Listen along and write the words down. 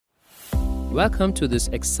Welcome to this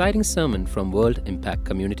exciting sermon from World Impact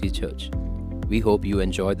Community Church. We hope you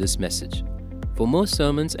enjoy this message. For more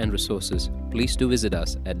sermons and resources, please do visit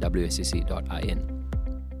us at wscc.in.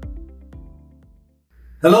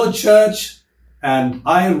 Hello, church, and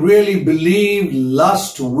I really believe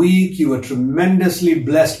last week you were tremendously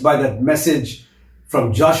blessed by that message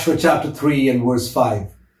from Joshua chapter 3 and verse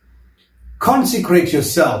 5. Consecrate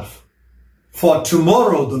yourself, for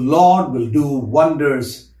tomorrow the Lord will do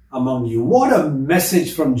wonders among you. What a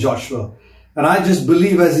message from Joshua. And I just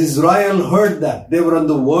believe as Israel heard that, they were on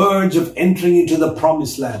the verge of entering into the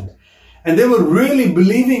promised land. And they were really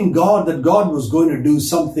believing God that God was going to do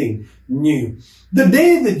something new. The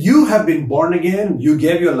day that you have been born again, you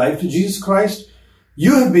gave your life to Jesus Christ,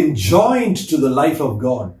 you have been joined to the life of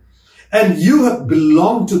God. And you have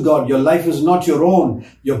belonged to God. Your life is not your own.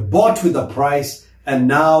 You're bought with a price. And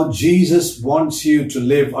now Jesus wants you to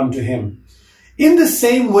live unto Him. In the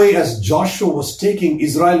same way as Joshua was taking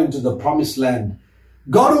Israel into the promised land,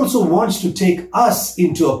 God also wants to take us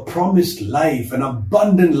into a promised life, an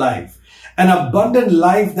abundant life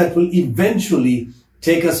that will eventually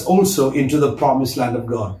take us also into the promised land of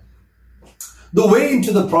God. The way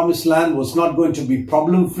into the promised land was not going to be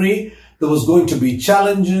problem-free. There was going to be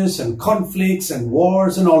challenges and conflicts and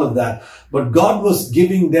wars and all of that. But God was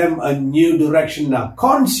giving them a new direction now.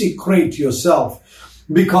 Consecrate yourself,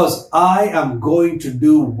 because I am going to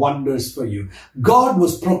do wonders for you. God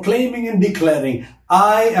was proclaiming and declaring,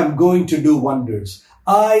 I am going to do wonders.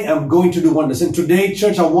 I am going to do wonders. And today,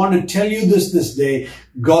 church, I want to tell you this day,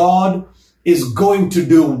 God is going to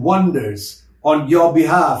do wonders on your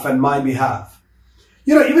behalf and my behalf.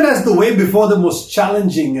 You know, even as the way before them was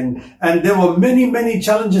challenging and there were many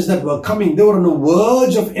challenges that were coming. They were on the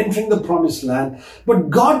verge of entering the promised land. But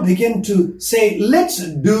God began to say, let's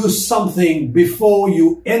do something before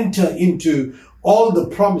you enter into all the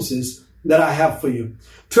promises that I have for you.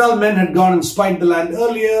 12 men had gone and spied the land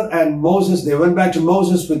earlier, and they went back to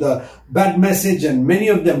Moses with a bad message, and many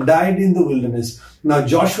of them died in the wilderness. Now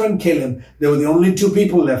Joshua and Caleb, they were the only two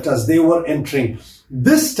people left as they were entering.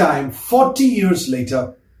 This time, 40 years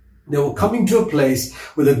later, they were coming to a place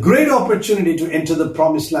with a great opportunity to enter the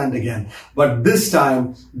promised land again. But this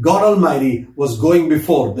time, God Almighty was going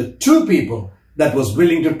before the two people that was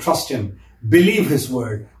willing to trust Him, believe His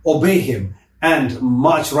word, obey Him, and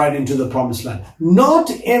march right into the promised land. Not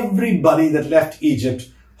everybody that left Egypt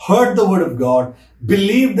heard the word of God,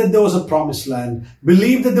 believed that there was a promised land,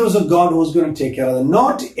 believed that there was a God who was going to take care of them.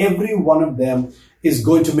 Not every one of them is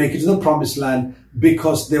going to make it to the promised land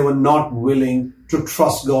because they were not willing to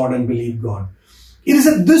trust God and believe God. It is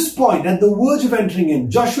at this point, at the verge of entering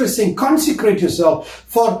in, Joshua is saying, consecrate yourself,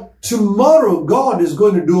 for tomorrow God is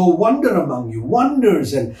going to do a wonder among you,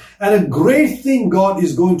 wonders and a great thing God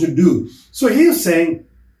is going to do. So he is saying,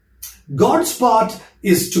 God's part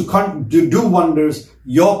is to do wonders.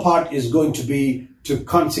 Your part is going to be to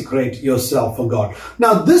consecrate yourself for God.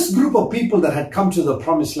 Now, this group of people that had come to the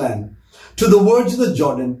promised land, to the verge of the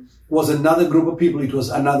Jordan, was another group of people. It was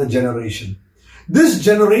another generation. This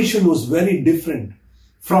generation was very different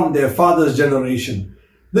from their father's generation.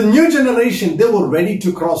 The new generation, they were ready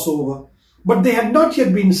to cross over, but they had not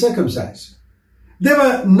yet been circumcised. They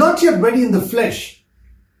were not yet ready in the flesh,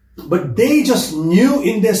 but they just knew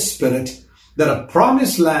in their spirit that a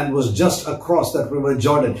promised land was just across that river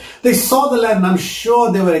Jordan. They saw the land and I'm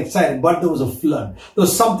sure they were excited, but there was a flood. There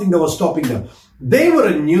was something that was stopping them. They were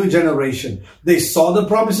a new generation. They saw the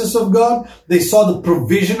promises of God. They saw the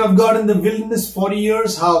provision of God in the wilderness 40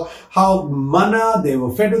 years, how manna, they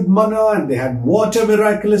were fed with manna and they had water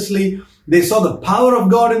miraculously. They saw the power of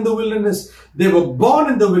God in the wilderness. They were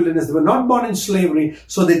born in the wilderness. They were not born in slavery.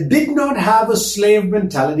 So they did not have a slave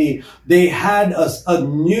mentality. They had a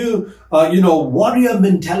new, warrior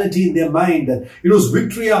mentality in their mind that it was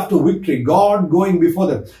victory after victory, God going before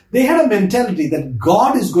them. They had a mentality that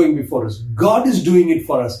God is going before us. God is doing it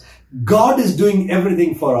for us. God is doing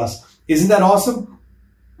everything for us. Isn't that awesome?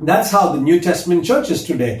 That's how the New Testament church is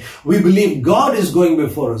today. We believe God is going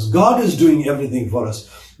before us. God is doing everything for us.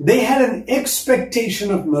 They had an expectation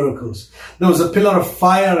of miracles. There was a pillar of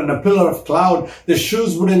fire and a pillar of cloud. The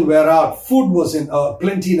shoes wouldn't wear out. Food was in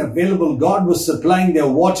plenty and available. God was supplying their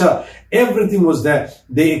water. Everything was there.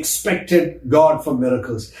 They expected God for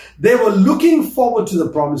miracles. They were looking forward to the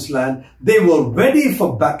promised land. They were ready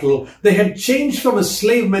for battle. They had changed from a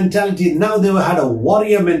slave mentality. Now they had a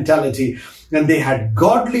warrior mentality. And they had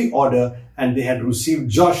godly order. And they had received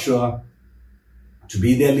Joshua to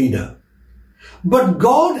be their leader. But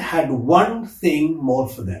God had one thing more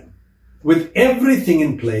for them. With everything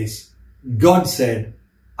in place, God said,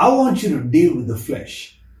 I want you to deal with the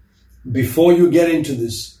flesh. Before you get into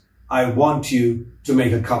this, I want you to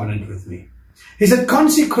make a covenant with me. He said,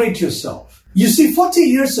 consecrate yourself. You see, 40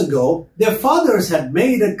 years ago, their fathers had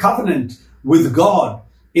made a covenant with God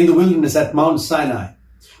in the wilderness at Mount Sinai.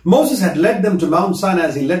 Moses had led them to Mount Sinai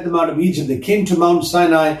as he led them out of Egypt. They came to Mount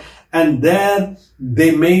Sinai and there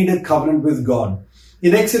they made a covenant with God.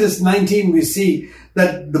 In Exodus 19, we see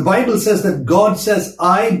that the Bible says that God says,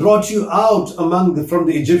 I brought you out from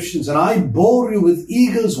the Egyptians, and I bore you with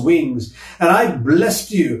eagle's wings, and I blessed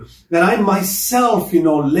you, and I myself,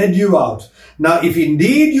 led you out. Now, if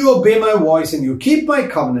indeed you obey my voice and you keep my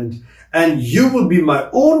covenant, and you will be my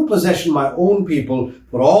own possession, my own people,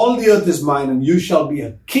 for all the earth is mine, and you shall be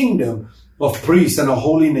a kingdom of priests and a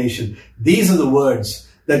holy nation. These are the words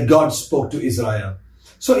that God spoke to Israel.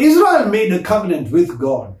 So Israel made a covenant with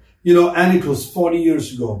God, and it was 40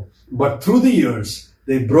 years ago. But through the years,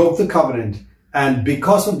 they broke the covenant. And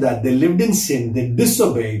because of that, they lived in sin, they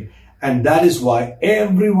disobeyed. And that is why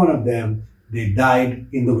every one of them, they died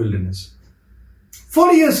in the wilderness.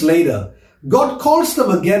 40 years later, God calls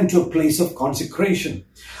them again to a place of consecration.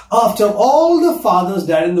 After all the fathers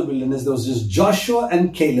died in the wilderness, there was just Joshua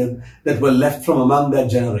and Caleb that were left from among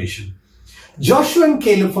that generation. Joshua and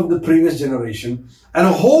Caleb from the previous generation, and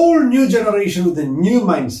a whole new generation with a new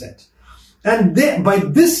mindset. And by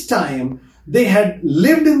this time, they had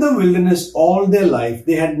lived in the wilderness all their life.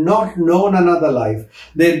 They had not known another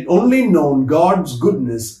life. They had only known God's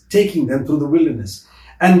goodness taking them through the wilderness.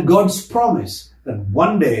 And God's promise that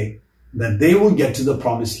one day that they will get to the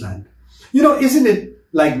promised land. Isn't it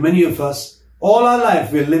like many of us, all our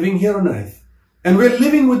life we're living here on earth, and we're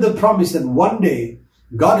living with the promise that one day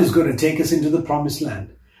God is going to take us into the promised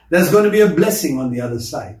land. There's going to be a blessing on the other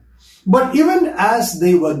side. But even as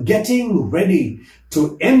they were getting ready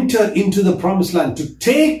to enter into the promised land, to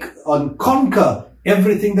take and conquer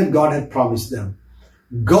everything that God had promised them,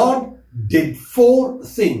 God did 4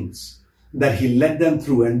 things that He led them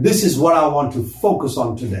through. And this is what I want to focus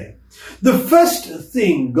on today. The first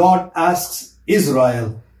thing God asks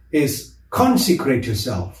Israel is consecrate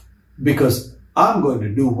yourself, because I'm going to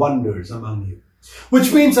do wonders among you.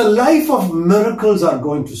 Which means a life of miracles are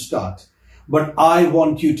going to start. But I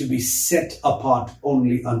want you to be set apart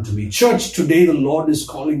only unto me. Church, today the Lord is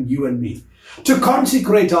calling you and me to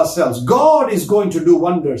consecrate ourselves. God is going to do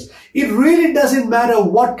wonders. It really doesn't matter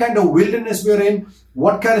what kind of wilderness we're in,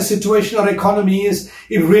 what kind of situation our economy is.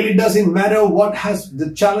 It really doesn't matter what has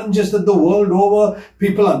the challenges that the world over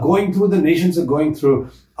people are going through, the nations are going through.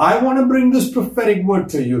 I want to bring this prophetic word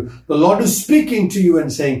to you. The Lord is speaking to you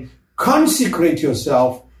and saying, consecrate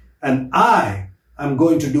yourself, and I am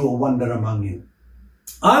going to do a wonder among you.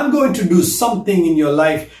 I'm going to do something in your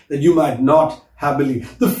life that you might not have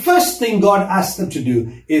believed. The first thing God asks them to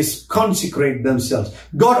do is consecrate themselves.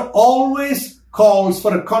 God always calls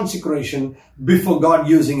for a consecration before God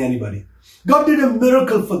using anybody. God did a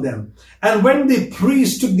miracle for them. And when the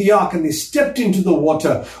priests took the ark and they stepped into the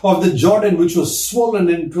water of the Jordan, which was swollen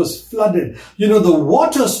and it was flooded, the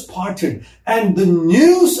waters parted. And the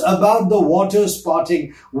news about the waters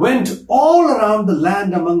parting went all around the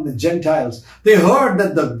land among the Gentiles. They heard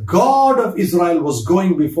that the God of Israel was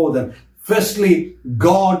going before them. Firstly,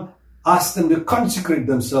 God asked them to consecrate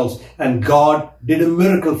themselves, and God did a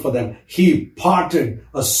miracle for them. He parted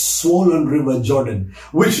a swollen river Jordan,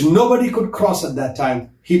 which nobody could cross at that time.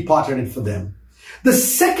 He parted it for them. The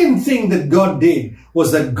second thing that God did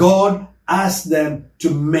was that God asked them to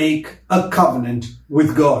make a covenant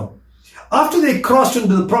with God. After they crossed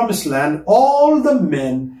into the promised land, all the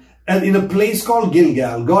men in a place called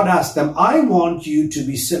Gilgal, God asked them, I want you to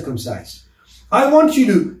be circumcised. I want you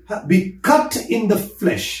to be cut in the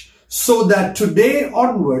flesh, so that today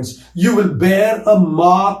onwards you will bear a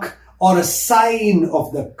mark or a sign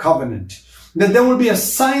of the covenant. That there will be a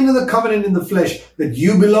sign of the covenant in the flesh, that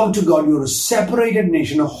you belong to God. You're a separated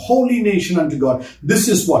nation, a holy nation unto God. This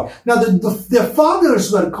is what. Now their fathers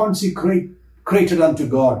were consecrated unto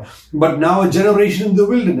God, but now a generation in the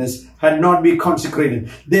wilderness had not been consecrated.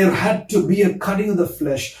 There had to be a cutting of the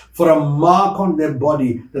flesh for a mark on their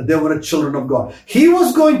body that they were children of God. He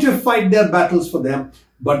was going to fight their battles for them,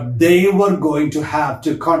 but they were going to have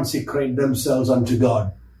to consecrate themselves unto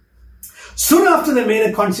God. Soon after they made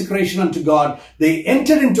a consecration unto God, they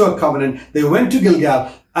entered into a covenant. They went to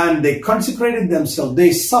Gilgal and they consecrated themselves.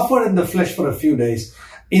 They suffered in the flesh for a few days.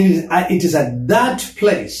 It is at that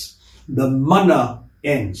place the manna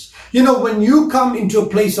ends. You know, when you come into a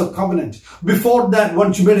place of covenant, before that,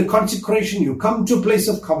 once you made a consecration, you come to a place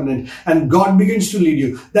of covenant and God begins to lead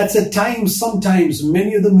you. That's a time, sometimes,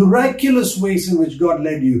 many of the miraculous ways in which God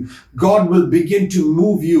led you, God will begin to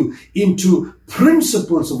move you into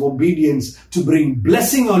principles of obedience to bring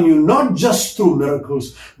blessing on you, not just through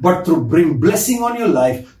miracles, but to bring blessing on your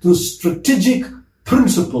life through strategic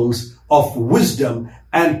principles of wisdom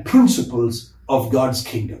and principles of God's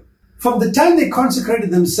kingdom. From the time they consecrated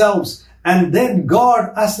themselves and then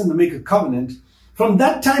God asked them to make a covenant, from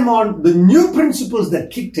that time on, the new principles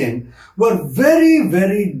that kicked in were very,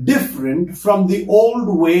 very different from the old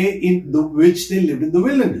way in which they lived in the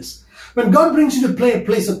wilderness. When God brings you to a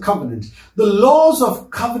place of covenant, the laws of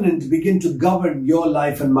covenant begin to govern your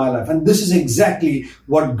life and my life. And this is exactly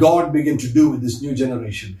what God began to do with this new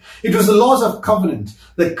generation. It was the laws of covenant.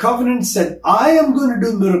 The covenant said, I am going to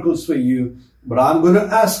do miracles for you, but I'm going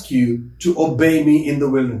to ask you to obey me in the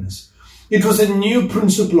wilderness. It was a new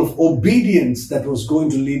principle of obedience that was going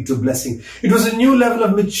to lead to blessing. It was a new level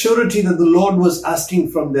of maturity that the Lord was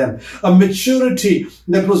asking from them. A maturity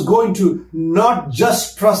that was going to not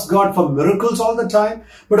just trust God for miracles all the time,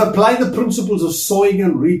 but apply the principles of sowing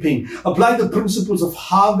and reaping. Apply the principles of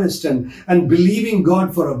harvest and believing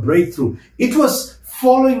God for a breakthrough. It was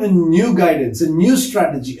following a new guidance, a new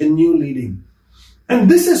strategy, a new leading. And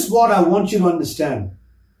this is what I want you to understand.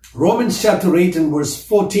 Romans chapter 8 and verse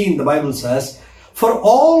 14, the Bible says, for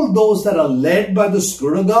all those that are led by the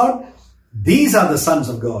Spirit of God, these are the sons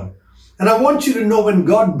of God. And I want you to know, when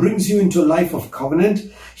God brings you into a life of covenant,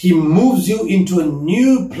 He moves you into a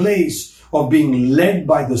new place of being led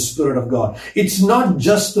by the Spirit of God. It's not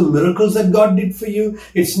just the miracles that God did for you.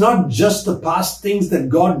 It's not just the past things that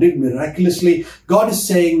God did miraculously. God is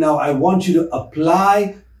saying, now I want you to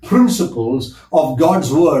apply principles of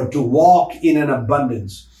God's word to walk in an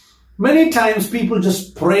abundance. Many times people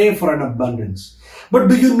just pray for an abundance. But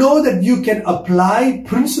do you know that you can apply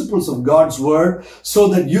principles of God's word so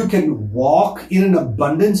that you can walk in an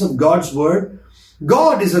abundance of God's word?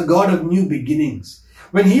 God is a God of new beginnings.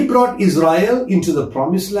 When He brought Israel into the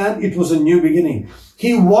promised land, it was a new beginning.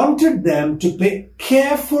 He wanted them to pay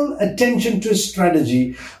careful attention to His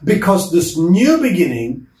strategy because this new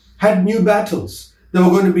beginning had new battles. There were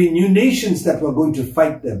going to be new nations that were going to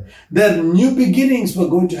fight them. Their new beginnings were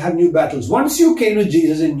going to have new battles. Once you came to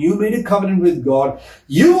Jesus and you made a covenant with God,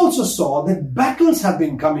 you also saw that battles have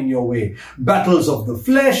been coming your way. Battles of the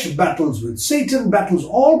flesh, battles with Satan, battles,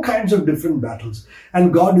 all kinds of different battles.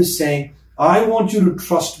 And God is saying, I want you to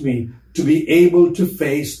trust me to be able to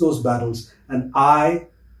face those battles. And I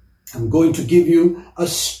am going to give you a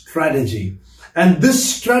strategy. And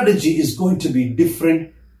this strategy is going to be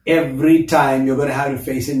different every time you're going to have to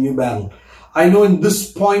face a new battle. I know in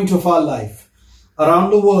this point of our life, around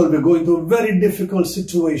the world, we're going through a very difficult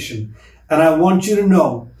situation. And I want you to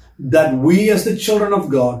know that we as the children of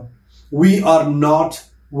God, we are not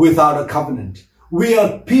without a covenant. We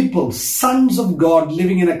are people, sons of God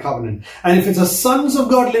living in a covenant. And if it's a sons of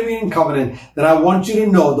God living in covenant, then I want you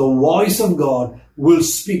to know the voice of God will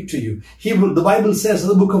speak to you. The Bible says in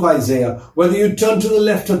the book of Isaiah, whether you turn to the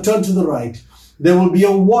left or turn to the right, there will be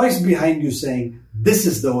a voice behind you saying, this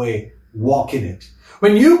is the way, walk in it.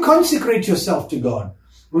 When you consecrate yourself to God,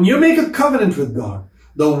 when you make a covenant with God,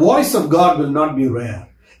 the voice of God will not be rare.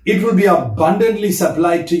 It will be abundantly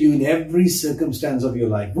supplied to you in every circumstance of your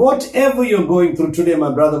life. Whatever you're going through today,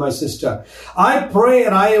 my brother, my sister, I pray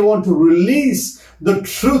and I want to release the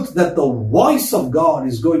truth that the voice of God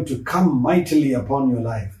is going to come mightily upon your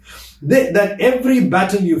life. That every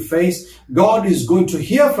battle you face, God is going to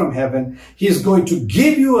hear from heaven. He is going to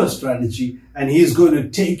give you a strategy and He is going to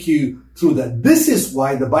take you through that. This is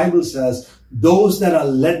why the Bible says those that are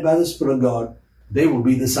led by the Spirit of God, they will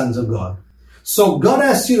be the sons of God. So God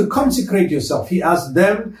asks you to consecrate yourself. He asked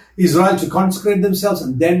them, Israel, to consecrate themselves,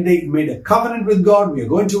 and then they made a covenant with God. We are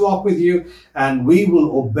going to walk with you and we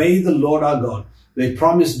will obey the Lord our God. They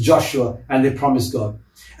promised Joshua and they promised God.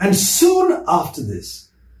 And soon after this,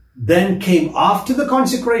 then came, after the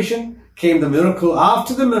consecration, came the miracle.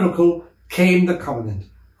 After the miracle came the covenant.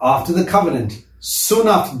 After the covenant, soon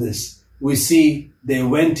after this, we see they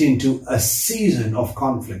went into a season of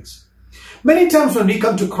conflicts. Many times when we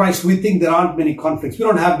come to Christ, we think there aren't many conflicts. We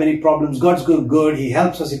don't have many problems. God's good. He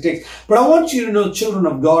helps us. He takes. But I want you to know, children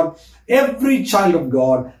of God, every child of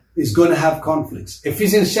God is going to have conflicts.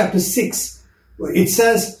 Ephesians chapter 6, it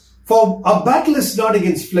says, for our battle is not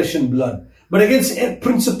against flesh and blood, but against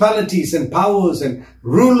principalities and powers and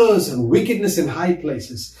rulers and wickedness in high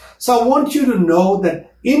places. So I want you to know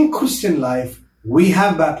that in Christian life, we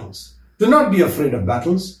have battles. Do not be afraid of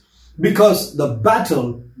battles, because the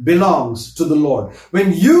battle belongs to the Lord.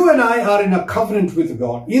 When you and I are in a covenant with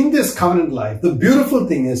God, in this covenant life, the beautiful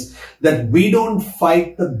thing is that we don't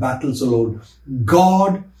fight the battles alone.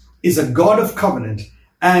 God is a God of covenant,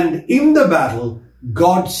 and in the battle,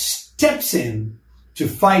 God steps in to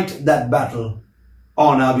fight that battle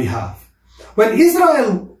on our behalf. When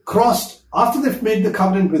Israel crossed, after they've made the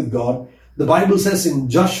covenant with God, the Bible says in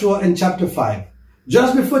Joshua in chapter 5,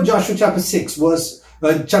 just before Joshua chapter 6,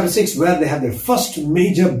 where they had their first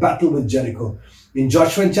major battle with Jericho, in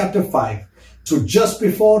Joshua in chapter 5, to just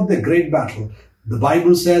before the great battle, the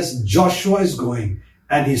Bible says Joshua is going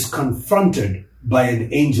and he's confronted by an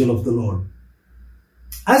angel of the Lord.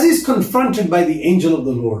 As he's confronted by the angel of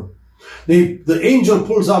the Lord, the angel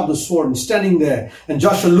pulls out the sword and standing there, and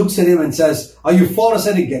Joshua looks at him and says, "Are you for us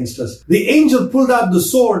and against us?" The angel pulled out the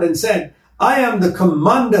sword and said, "I am the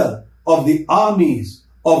commander of the armies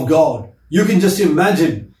of God." You can just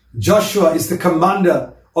imagine, Joshua is the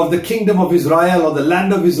commander of the kingdom of Israel, or the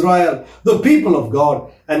land of Israel, the people of God.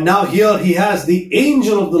 And now here he has the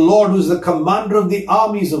angel of the Lord, who is the commander of the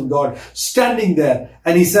armies of God, standing there.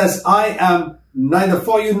 And he says, "I am neither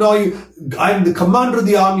for you nor you. I am the commander of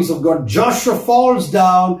the armies of God." Joshua falls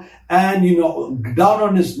down and, down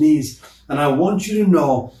on his knees. And I want you to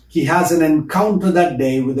know, he has an encounter that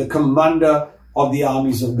day with the commander of the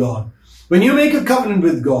armies of God. When you make a covenant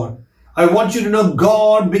with God, I want you to know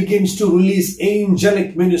God begins to release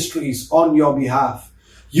angelic ministries on your behalf.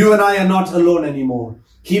 You and I are not alone anymore.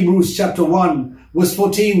 Hebrews chapter 1, verse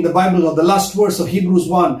 14, the Bible, or the last verse of Hebrews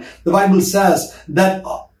 1, the Bible says that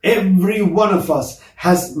every one of us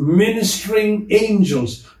has ministering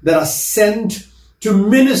angels that are sent to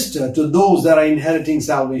minister to those that are inheriting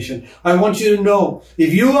salvation. I want you to know,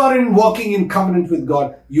 if you are walking in covenant with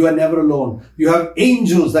God, you are never alone. You have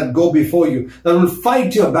angels that go before you, that will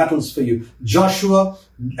fight your battles for you. Joshua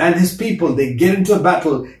and his people, they get into a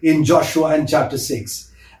battle in Joshua and chapter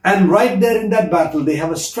 6. And right there in that battle, they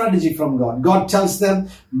have a strategy from God. God tells them,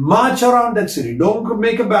 march around that city. Don't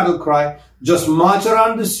make a battle cry. Just march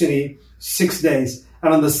around the city 6 days.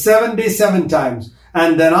 And on the 7th day, 7 times.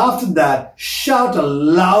 And then after that, shout a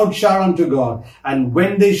loud shout unto God. And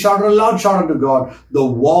when they shouted a loud shout unto God, the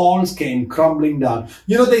walls came crumbling down.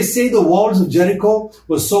 They say the walls of Jericho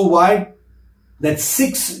were so wide that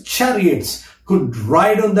 6 chariots could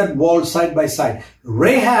ride on that wall side by side.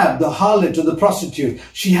 Rahab, the harlot or the prostitute,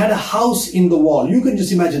 she had a house in the wall. You can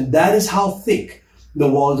just imagine, that is how thick the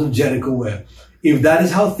walls of Jericho were. If that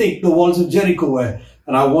is how thick the walls of Jericho were,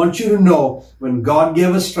 and I want you to know, when God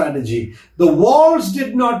gave a strategy, the walls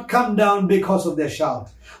did not come down because of their shout.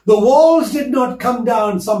 The walls did not come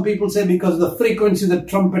down, some people say, because of the frequency of the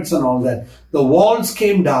trumpets and all that. The walls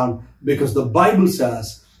came down because the Bible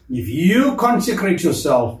says, if you consecrate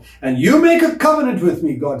yourself and you make a covenant with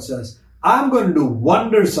me, God says, I'm going to do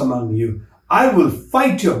wonders among you. I will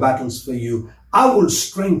fight your battles for you. I will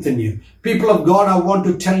strengthen you. People of God, I want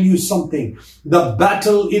to tell you something. The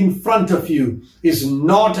battle in front of you is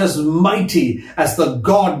not as mighty as the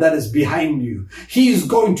God that is behind you. He is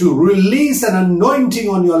going to release an anointing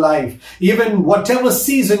on your life. Even whatever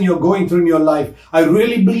season you're going through in your life, I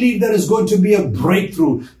really believe there is going to be a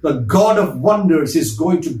breakthrough. The God of wonders is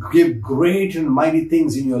going to give great and mighty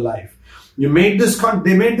things in your life. They made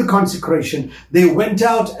the consecration. They went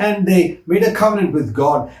out and they made a covenant with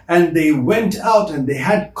God, and they went out and they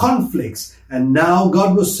had conflicts. And now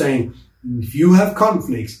God was saying, if you have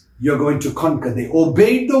conflicts, you're going to conquer. They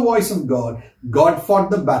obeyed the voice of God. God fought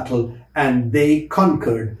the battle and they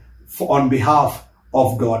conquered on behalf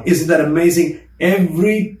of God. Isn't that amazing?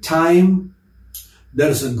 Every time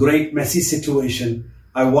there's a great messy situation,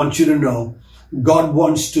 I want you to know God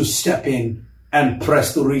wants to step in and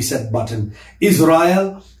press the reset button.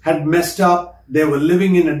 Israel had messed up. They were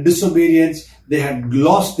living in a disobedience. They had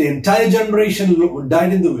lost, the entire generation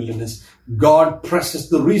died in the wilderness. God presses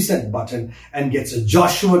the reset button and gets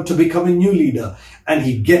Joshua to become a new leader. And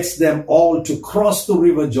he gets them all to cross the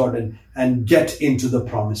river Jordan and get into the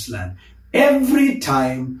promised land. Every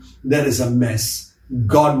time there is a mess,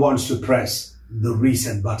 God wants to press the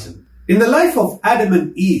reset button. In the life of Adam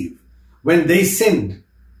and Eve, when they sinned,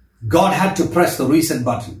 God had to press the reset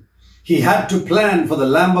button. He had to plan for the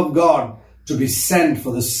Lamb of God to be sent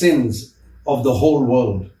for the sins of the whole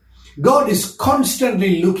world. God is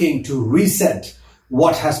constantly looking to reset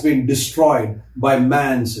what has been destroyed by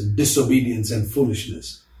man's disobedience and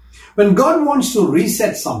foolishness. When God wants to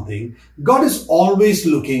reset something, God is always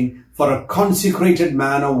looking for a consecrated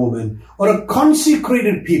man or woman, or a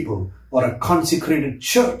consecrated people, or a consecrated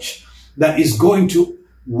church that is going to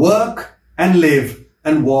work and live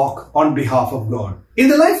and walk on behalf of God. In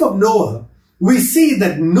the life of Noah, we see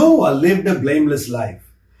that Noah lived a blameless life.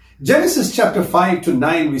 Genesis chapter 5 to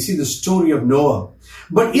 9, we see the story of Noah.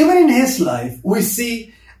 But even in his life, we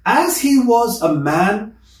see as he was a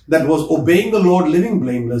man that was obeying the Lord, living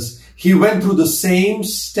blameless, he went through the same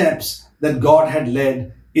steps that God had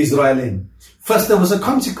led Israel in. First, there was a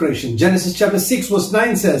consecration. Genesis chapter 6 verse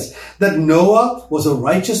 9 says that Noah was a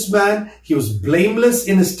righteous man. He was blameless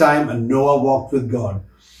in his time, and Noah walked with God.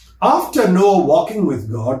 After Noah walking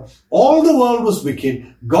with God, all the world was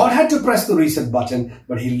wicked. God had to press the reset button,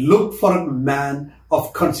 but he looked for a man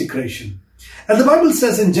of consecration. And the Bible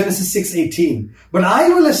says in Genesis 6:18, "But I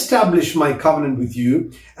will establish my covenant with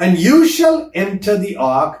you, and you shall enter the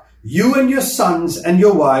ark, you and your sons and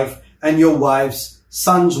your wife, and your wife's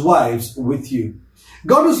sons' wives with you."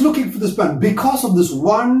 God was looking for this man. Because of this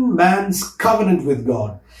one man's covenant with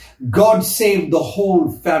God, God saved the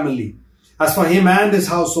whole family. As for him and his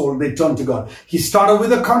household, they turned to God. He started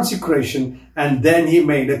with a consecration, and then he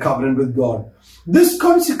made a covenant with God. This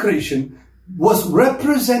consecration was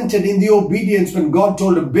represented in the obedience when God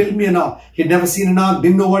told him, build me an ark. He'd never seen an ark,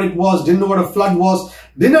 didn't know what it was, didn't know what a flood was,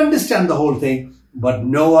 didn't understand the whole thing. But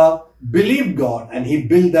Noah believed God, and he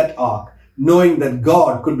built that ark, knowing that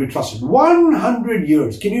God could be trusted. 100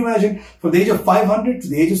 years. Can you imagine? From the age of 500 to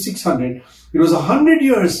the age of 600, it was 100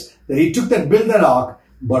 years that he took that, built that ark.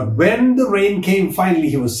 But when the rain came, finally,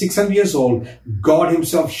 he was 600 years old. God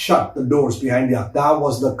himself shut the doors behind the ark. That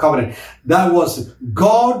was the covenant. That was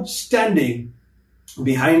God standing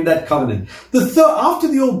behind that covenant. After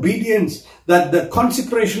the obedience, that the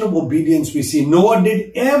consecration of obedience, we see Noah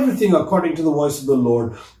did everything according to the voice of the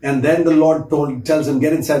Lord. And then the Lord tells him,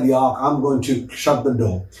 get inside the ark. I'm going to shut the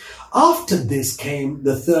door. After this came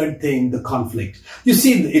the third thing, the conflict. You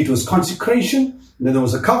see, it was consecration. Then there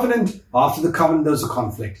was a covenant. After the covenant, there was a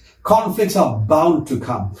conflict. Conflicts are bound to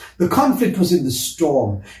come. The conflict was in the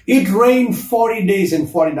storm. It rained 40 days and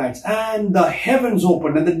 40 nights, and the heavens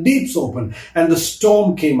opened and the deeps opened, and the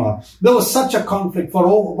storm came up. There was such a conflict for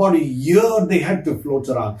about a year. They had to float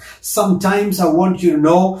around. Sometimes I want you to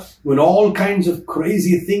know, when all kinds of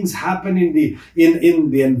crazy things happen in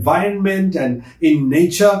the environment and in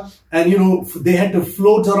nature, and they had to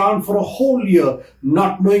float around for a whole year,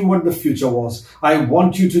 not knowing what the future was. I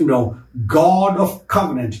want you to know, God of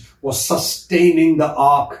covenant was sustaining the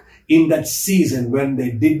ark in that season when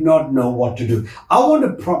they did not know what to do. I want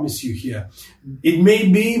to promise you here, it may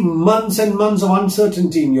be months and months of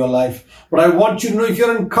uncertainty in your life, but I want you to know, if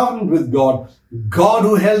you're in covenant with God, God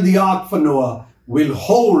who held the ark for Noah will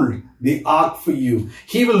hold the ark for you.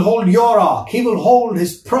 He will hold your ark. He will hold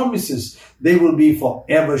his promises. They will be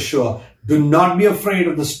forever sure. Do not be afraid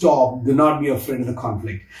of the storm. Do not be afraid of the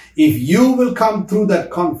conflict. If you will come through that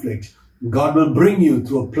conflict, God will bring you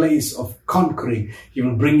to a place of conquering. He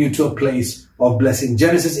will bring you to a place of blessing.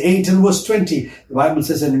 Genesis 8 and verse 20, the Bible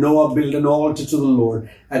says, and Noah built an altar to the Lord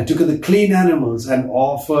and took the clean animals and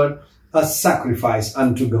offered a sacrifice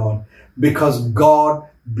unto God, because God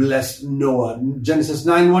blessed Noah. Genesis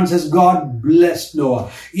 9:1 says, God blessed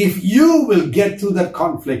Noah. If you will get through that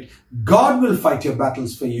conflict, God will fight your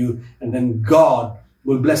battles for you, and then God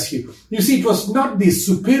will bless you. You see, it was not the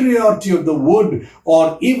superiority of the wood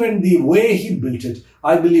or even the way he built it.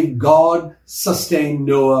 I believe God sustained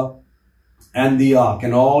Noah and the ark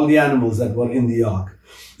and all the animals that were in the ark.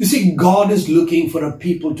 You see, God is looking for a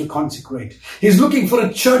people to consecrate. He's looking for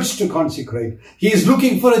a church to consecrate. He is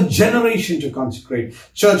looking for a generation to consecrate.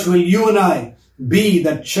 Church, will you and I be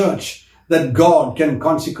that church that God can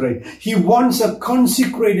consecrate? He wants a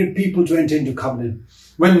consecrated people to enter into covenant.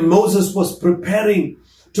 When Moses was preparing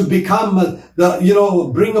to become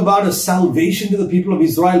bring about a salvation to the people of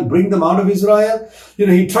Israel, bring them out of Israel,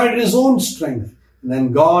 he tried in his own strength. And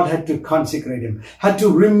then God had to consecrate him, had to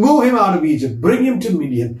remove him out of Egypt, bring him to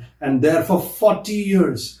Midian. And there for 40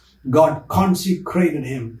 years, God consecrated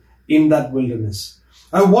him in that wilderness.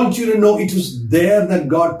 I want you to know it was there that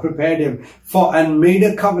God prepared him for and made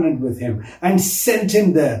a covenant with him and sent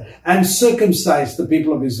him there and circumcised the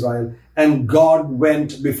people of Israel. And God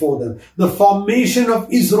went before them. The formation of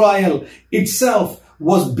Israel itself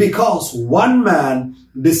was because one man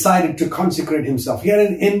decided to consecrate himself. He had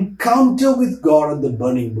an encounter with God at the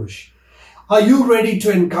burning bush. Are you ready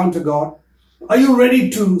to encounter God? Are you ready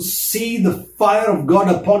to see the fire of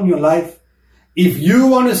God upon your life? If you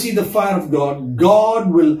want to see the fire of God, God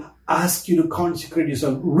will ask you to consecrate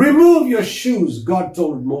yourself. Remove your shoes, God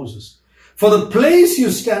told Moses. For the place you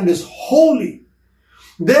stand is holy.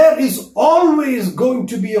 There is always going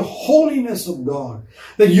to be a holiness of God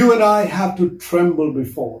that you and I have to tremble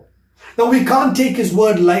before. Now we can't take his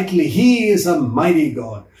word lightly. He is a mighty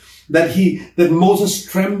God. that Moses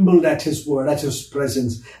trembled at his word, at his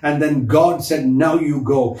presence. And then God said, now you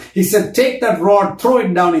go. He said, take that rod, throw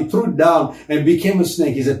it down. He threw it down and it became a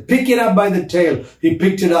snake. He said, pick it up by the tail. He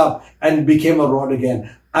picked it up and it became a rod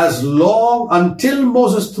again. Until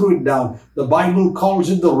Moses threw it down, the Bible calls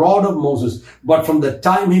it the rod of Moses. But from the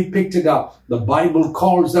time he picked it up, the Bible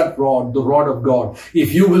calls that rod the rod of God.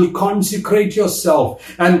 If you will consecrate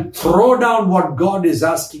yourself and throw down what God is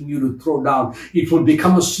asking you to throw down, it will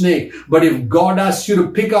become a snake. But if God asks you to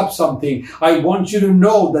pick up something, I want you to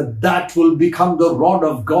know that that will become the rod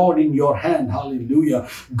of God in your hand. Hallelujah.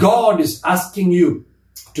 God is asking you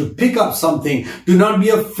to pick up something. Do not be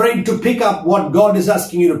afraid to pick up what God is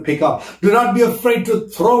asking you to pick up. Do not be afraid to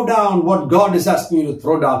throw down what God is asking you to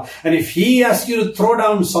throw down. And if He asks you to throw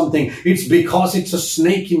down something, it's because it's a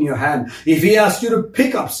snake in your hand. If He asks you to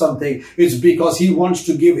pick up something, it's because He wants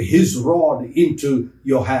to give His rod into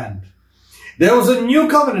your hand. There was a new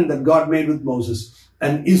covenant that God made with Moses,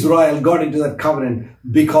 and Israel got into that covenant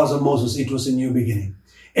because of Moses. It was a new beginning.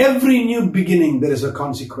 Every new beginning, there is a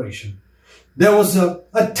consecration. There was a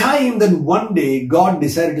time that one day God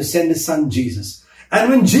decided to send His Son Jesus. And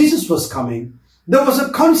when Jesus was coming, there was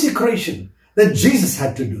a consecration that Jesus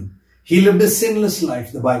had to do. He lived a sinless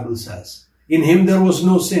life, the Bible says. In Him there was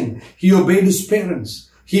no sin. He obeyed His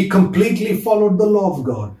parents. He completely followed the law of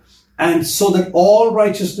God. And so that all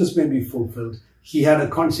righteousness may be fulfilled, He had a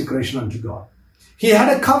consecration unto God. He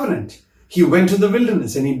had a covenant. He went to the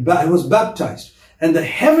wilderness and he was baptized. And the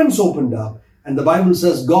heavens opened up. And the Bible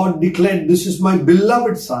says God declared, this is my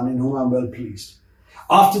beloved Son in whom I am well pleased.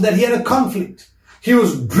 After that, He had a conflict. He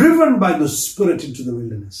was driven by the Spirit into the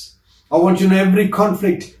wilderness. I want you to know every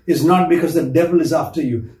conflict is not because the devil is after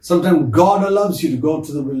you. Sometimes God allows you to go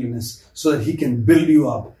to the wilderness so that He can build you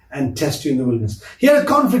up and test you in the wilderness. He had a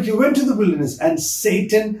conflict. He went to the wilderness and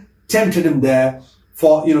Satan tempted Him there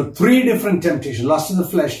for 3 different temptations. Lust of the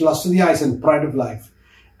flesh, lust of the eyes, and pride of life.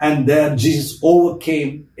 And there Jesus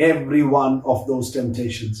overcame every one of those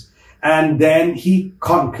temptations. And then He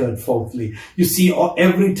conquered fourthly. You see,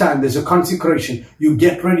 every time there's a consecration, you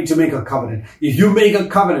get ready to make a covenant. If you make a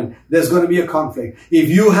covenant, there's going to be a conflict. If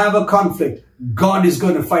you have a conflict, God is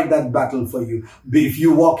going to fight that battle for you. If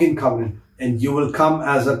you walk in covenant, and you will come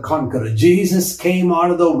as a conqueror. Jesus came out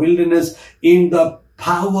of the wilderness in the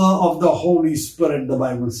power of the Holy Spirit, the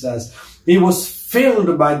Bible says. He was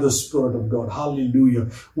filled by the Spirit of God. Hallelujah.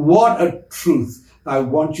 What a truth. I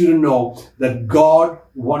want you to know that God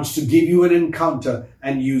wants to give you an encounter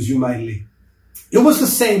and use you mightily. It was the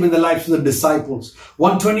same in the lives of the disciples.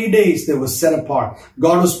 120 days they were set apart.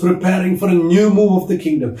 God was preparing for a new move of the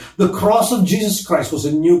kingdom. The cross of Jesus Christ was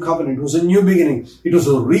a new covenant. It was a new beginning. It was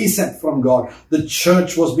a reset from God. The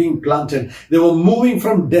church was being planted. They were moving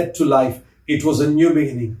from death to life. It was a new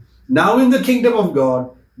beginning. Now in the kingdom of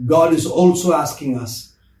God, God is also asking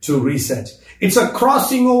us to reset. It's a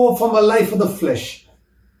crossing over from a life of the flesh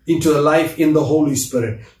into a life in the Holy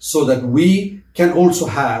Spirit so that we can also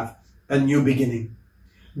have a new beginning.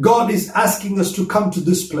 God is asking us to come to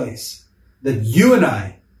this place that you and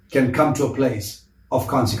I can come to a place of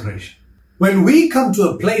consecration. When we come to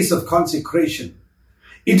a place of consecration,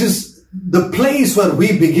 it is the place where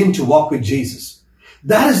we begin to walk with Jesus.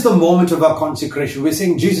 That is the moment of our consecration. We're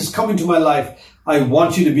saying, Jesus, come into my life. I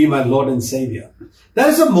want you to be my Lord and Savior. That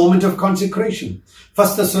is a moment of consecration.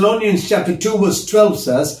 1 Thessalonians chapter 2 verse 12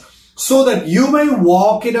 says, so that you may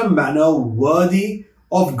walk in a manner worthy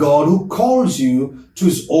of God who calls you to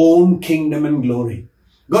His own kingdom and glory.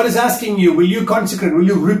 God is asking you, will you consecrate? Will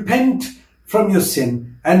you repent from your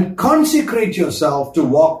sin and consecrate yourself to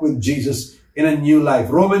walk with Jesus in a new life?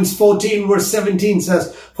 Romans 14 verse 17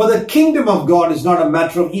 says, for the kingdom of God is not a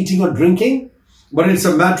matter of eating or drinking, but it's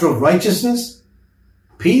a matter of righteousness,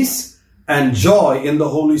 peace, and joy in the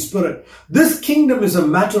Holy Spirit. This kingdom is a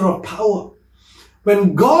matter of power.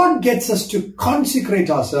 When God gets us to consecrate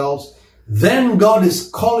ourselves, then God is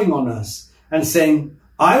calling on us and saying,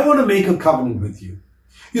 I want to make a covenant with you.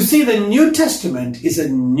 You see, the New Testament is a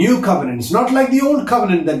new covenant. It's not like the old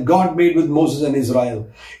covenant that God made with Moses and Israel.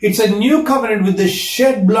 It's a new covenant with the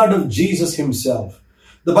shed blood of Jesus Himself.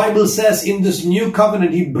 The Bible says in this new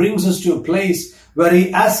covenant, He brings us to a place where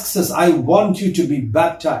He asks us, I want you to be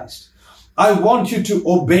baptized. I want you to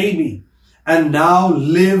obey me and now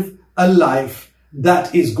live a life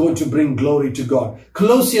that is going to bring glory to God.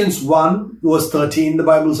 Colossians 1 verse 13, the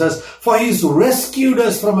Bible says, for He has rescued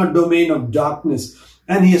us from a domain of darkness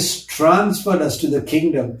and He has transferred us to the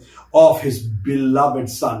kingdom of His beloved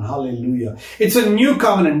Son. Hallelujah. It's a new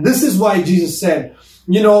covenant. This is why Jesus said,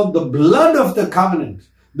 the blood of the covenant,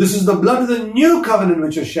 This is the blood of the new covenant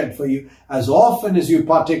which was shed for you. As often as you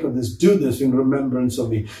partake of this, do this in remembrance of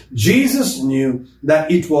me. Jesus knew that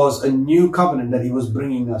it was a new covenant that he was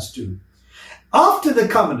bringing us to. After the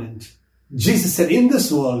covenant, Jesus said, in this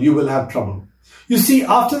world you will have trouble. You see,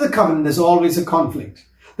 after the covenant, there's always a conflict.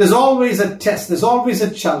 There's always a test. There's always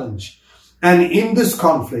a challenge. And in this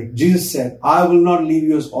conflict, Jesus said, I will not leave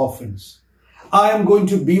you as orphans. I am going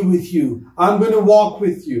to be with you. I'm going to walk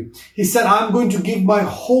with you. He said, I'm going to give my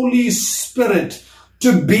Holy Spirit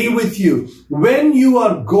to be with you. When you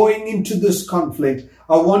are going into this conflict,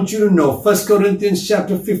 I want you to know, 1 Corinthians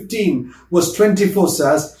chapter 15, verse 24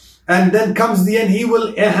 says, and then comes the end, he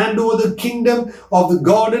will hand over the kingdom of the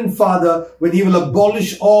God and Father when he will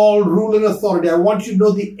abolish all rule and authority. I want you to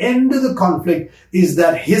know the end of the conflict is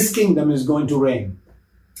that his kingdom is going to reign.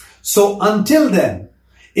 So until then,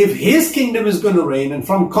 if his kingdom is going to reign and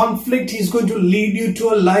from conflict he's going to lead you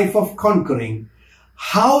to a life of conquering,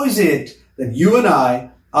 how is it that you and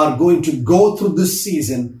I are going to go through this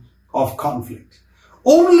season of conflict?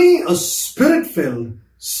 Only a spirit-filled,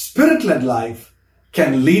 spirit-led life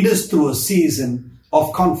can lead us through a season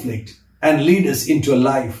of conflict and lead us into a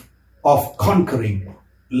life of conquering,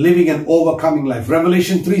 living an overcoming life.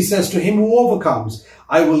 Revelation 3 says, to him who overcomes,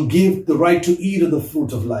 I will give the right to eat of the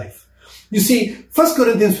fruit of life. You see, 1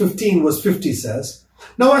 Corinthians 15 verse 50 says,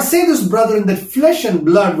 now I say this, brethren, that flesh and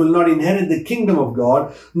blood will not inherit the kingdom of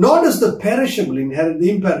God, nor does the perishable inherit the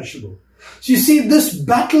imperishable. So you see, this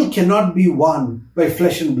battle cannot be won by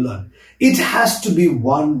flesh and blood. It has to be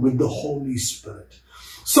won with the Holy Spirit.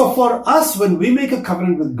 So for us, when we make a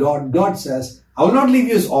covenant with God, God says, I will not leave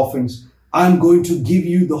you as orphans. I'm going to give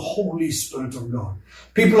you the Holy Spirit of God.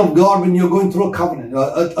 People of God, when you're going through a covenant,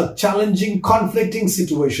 a challenging, conflicting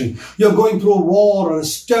situation, you're going through a war or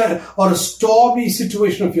a stormy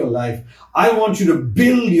situation of your life, I want you to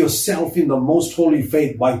build yourself in the most holy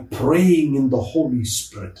faith by praying in the Holy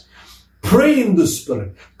Spirit. Pray in the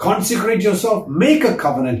Spirit. Consecrate yourself. Make a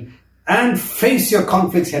covenant. And face your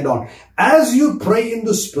conflicts head on. As you pray in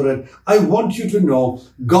the Spirit, I want you to know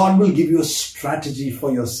God will give you a strategy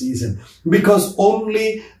for your season. Because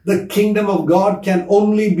only the kingdom of God can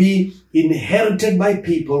only be inherited by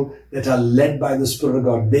people that are led by the Spirit of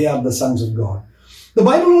God. They are the sons of God. The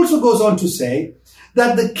Bible also goes on to say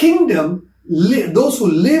that the kingdom, those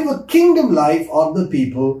who live a kingdom life are the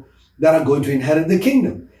people that are going to inherit the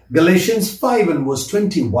kingdom. Galatians 5 and verse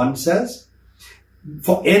 21 says,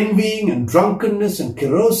 for envying and drunkenness and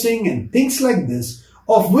carousing and things like this,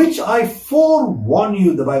 of which I forewarn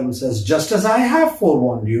you, the Bible says, just as I have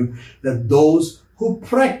forewarned you, that those who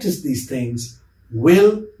practice these things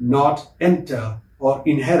will not enter or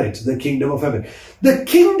inherit the kingdom of heaven. The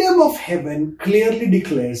kingdom of heaven clearly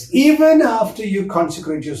declares, even after you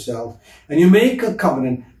consecrate yourself and you make a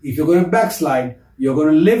covenant, if you're going to backslide, you're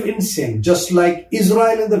going to live in sin, just like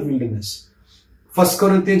Israel in the wilderness. 1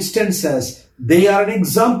 Corinthians 10 says, they are an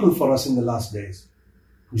example for us in the last days.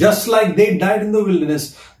 Just like they died in the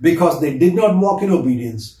wilderness because they did not walk in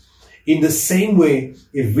obedience. In the same way,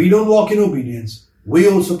 if we don't walk in obedience, we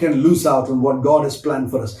also can lose out on what God has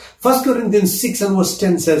planned for us. 1 Corinthians 6 and verse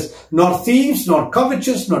 10 says, nor thieves, nor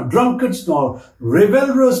covetous, nor drunkards, nor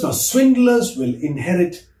revelers, nor swindlers will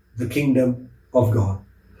inherit the kingdom of God.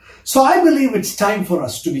 So I believe it's time for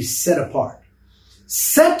us to be set apart.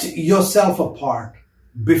 Set yourself apart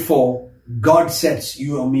before God sets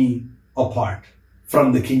you and me apart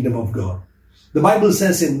from the kingdom of God. The Bible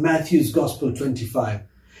says in Matthew's Gospel 25,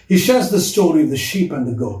 he shares the story of the sheep and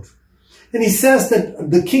the goat. And he says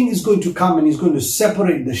that the king is going to come and he's going to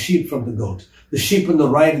separate the sheep from the goat. The sheep on the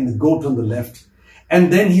right and the goat on the left.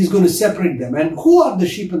 And then he's going to separate them. And who are the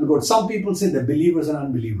sheep and the goat? Some people say they're believers and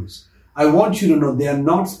unbelievers. I want you to know they are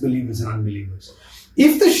not believers and unbelievers.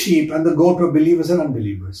 If the sheep and the goat were believers and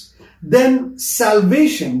unbelievers, then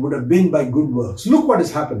salvation would have been by good works. Look what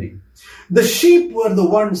is happening. The sheep were the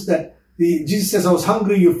ones that Jesus says, I was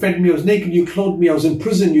hungry, you fed me, I was naked, you clothed me, I was in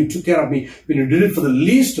prison, you took care of me. When you did it for the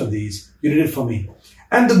least of these, you did it for me.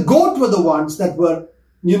 And the goat were the ones that were,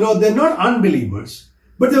 they're not unbelievers,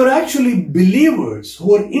 but they were actually believers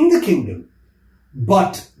who were in the kingdom.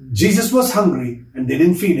 But Jesus was hungry and they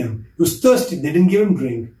didn't feed him. He was thirsty, they didn't give him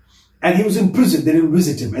drink. And he was in prison, they didn't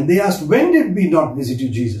visit him. And they asked, when did we not visit you,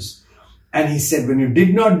 Jesus? And he said, when you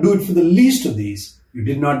did not do it for the least of these, you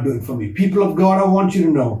did not do it for me. People of God, I want you to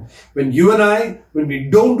know, when you and I, when we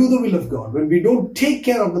don't do the will of God, when we don't take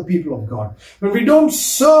care of the people of God, when we don't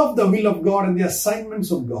serve the will of God and the assignments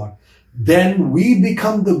of God, then we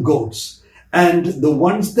become the goats. And the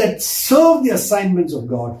ones that serve the assignments of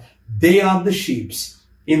God, they are the sheep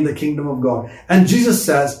in the kingdom of God. And Jesus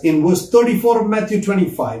says in verse 34 of Matthew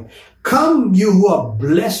 25, Come, you who are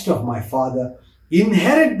blessed of my Father,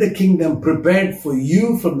 inherit the kingdom prepared for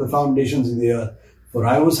you from the foundations of the earth. For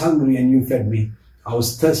I was hungry and you fed me. I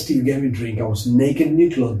was thirsty, you gave me drink. I was naked and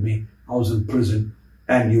you clothed me. I was in prison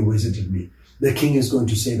and you visited me. The King is going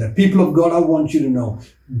to say that. People of God, I want you to know,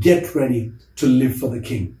 get ready to live for the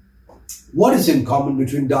King. What is in common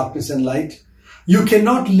between darkness and light? You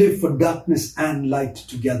cannot live for darkness and light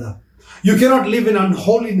together. You cannot live in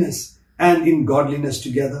unholiness and in godliness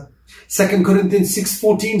together. 2 Corinthians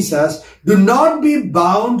 6:14 says, do not be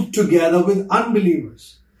bound together with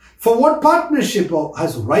unbelievers. For what partnership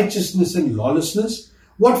has righteousness and lawlessness?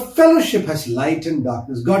 What fellowship has light and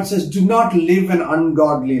darkness? God says, do not live an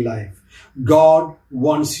ungodly life. God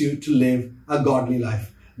wants you to live a godly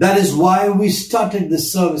life. That is why we started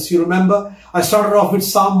this service. You remember, I started off with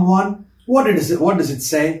Psalm 1. What does it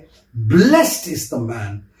say? Blessed is the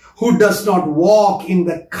man who does not walk in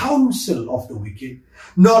the counsel of the wicked,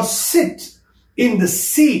 nor sit in the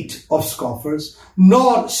seat of scoffers,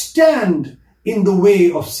 nor stand in the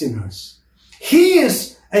way of sinners.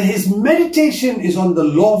 And his meditation is on the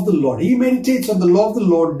law of the Lord. He meditates on the law of the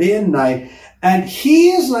Lord day and night, and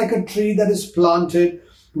he is like a tree that is planted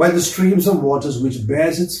by the streams of waters, which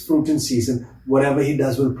bears its fruit in season. Whatever he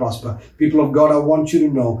does will prosper. People of God, I want you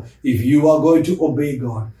to know, if you are going to obey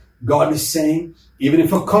God, God is saying, even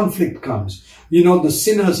if a conflict comes, the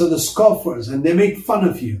sinners or the scoffers, and they make fun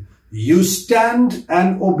of you, you stand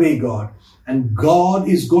and obey God. And God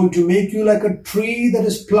is going to make you like a tree that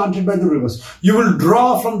is planted by the rivers. You will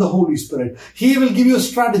draw from the Holy Spirit. He will give you a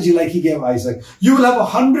strategy like he gave Isaac. You will have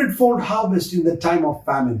 100-fold harvest in the time of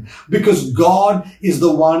famine, because God is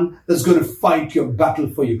the one that's going to fight your battle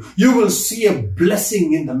for you. You will see a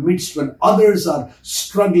blessing in the midst when others are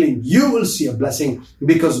struggling. You will see a blessing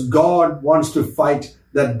because God wants to fight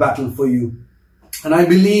that battle for you. And I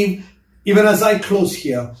believe, even as I close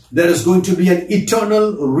here, there is going to be an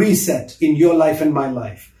eternal reset in your life and my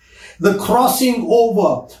life. The crossing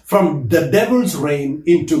over from the devil's reign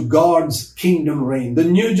into God's kingdom reign, the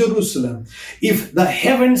New Jerusalem. If the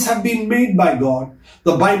heavens have been made by God,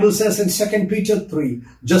 the Bible says in 2 Peter 3,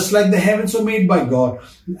 just like the heavens were made by God,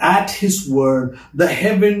 at his word, the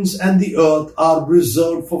heavens and the earth are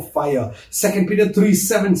reserved for fire. 2 Peter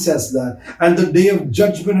 3:7 says that, and the day of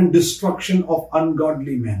judgment and destruction of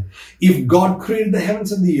ungodly men. If God created the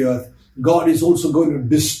heavens and the earth, God is also going to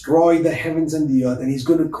destroy the heavens and the earth, and he's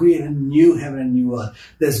going to create a new heaven and new earth.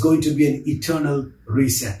 There's going to be an eternal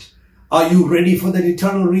reset. Are you ready for that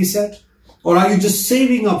eternal reset? Or are you just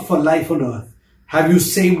saving up for life on earth? Have you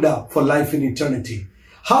saved up for life in eternity?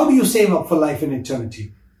 How do you save up for life in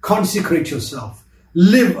eternity? Consecrate yourself.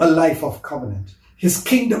 Live a life of covenant. His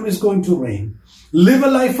kingdom is going to reign. Live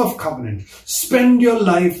a life of covenant. Spend your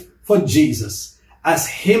life for Jesus, as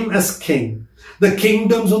him as king. The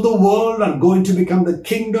kingdoms of the world are going to become the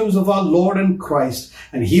kingdoms of our Lord and Christ,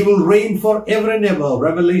 and he will reign forever and ever.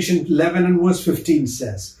 Revelation 11 and verse 15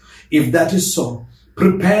 says, if that is so,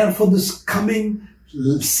 prepare for this coming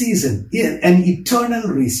season, an eternal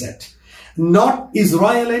reset. Not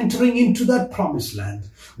Israel entering into that promised land.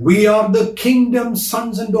 We are the kingdom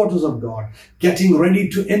sons and daughters of God, getting ready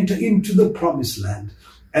to enter into the promised land.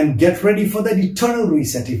 And get ready for that eternal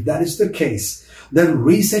reset. If that is the case, then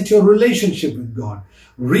reset your relationship with God.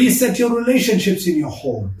 Reset your relationships in your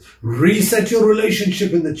home. Reset your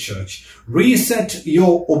relationship in the church. Reset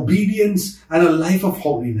your obedience and a life of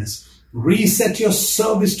holiness. Reset your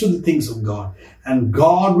service to the things of God. And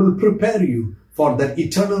God will prepare you for that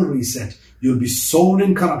eternal reset. You'll be sown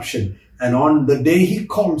in corruption. And on the day he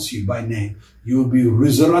calls you by name, you will be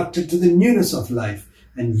resurrected to the newness of life.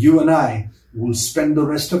 And you and I will spend the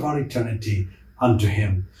rest of our eternity unto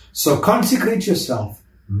him. So consecrate yourself.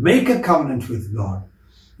 Make a covenant with God.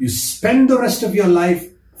 You spend the rest of your life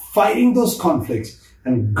fighting those conflicts,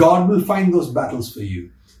 and God will fight those battles for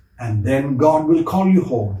you. And then God will call you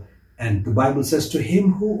home. And the Bible says, to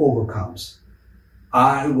him who overcomes,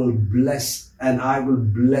 I will bless, and I will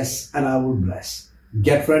bless, and I will bless.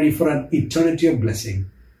 Get ready for an eternity of blessing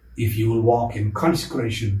if you will walk in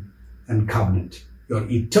consecration and covenant. Your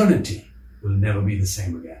eternity will never be the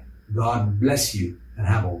same again. God bless you and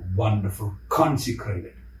have a wonderful,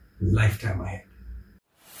 consecrated lifetime ahead.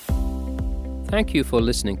 Thank you for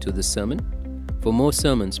listening to this sermon. For more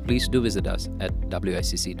sermons, please do visit us at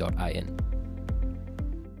wicc.in.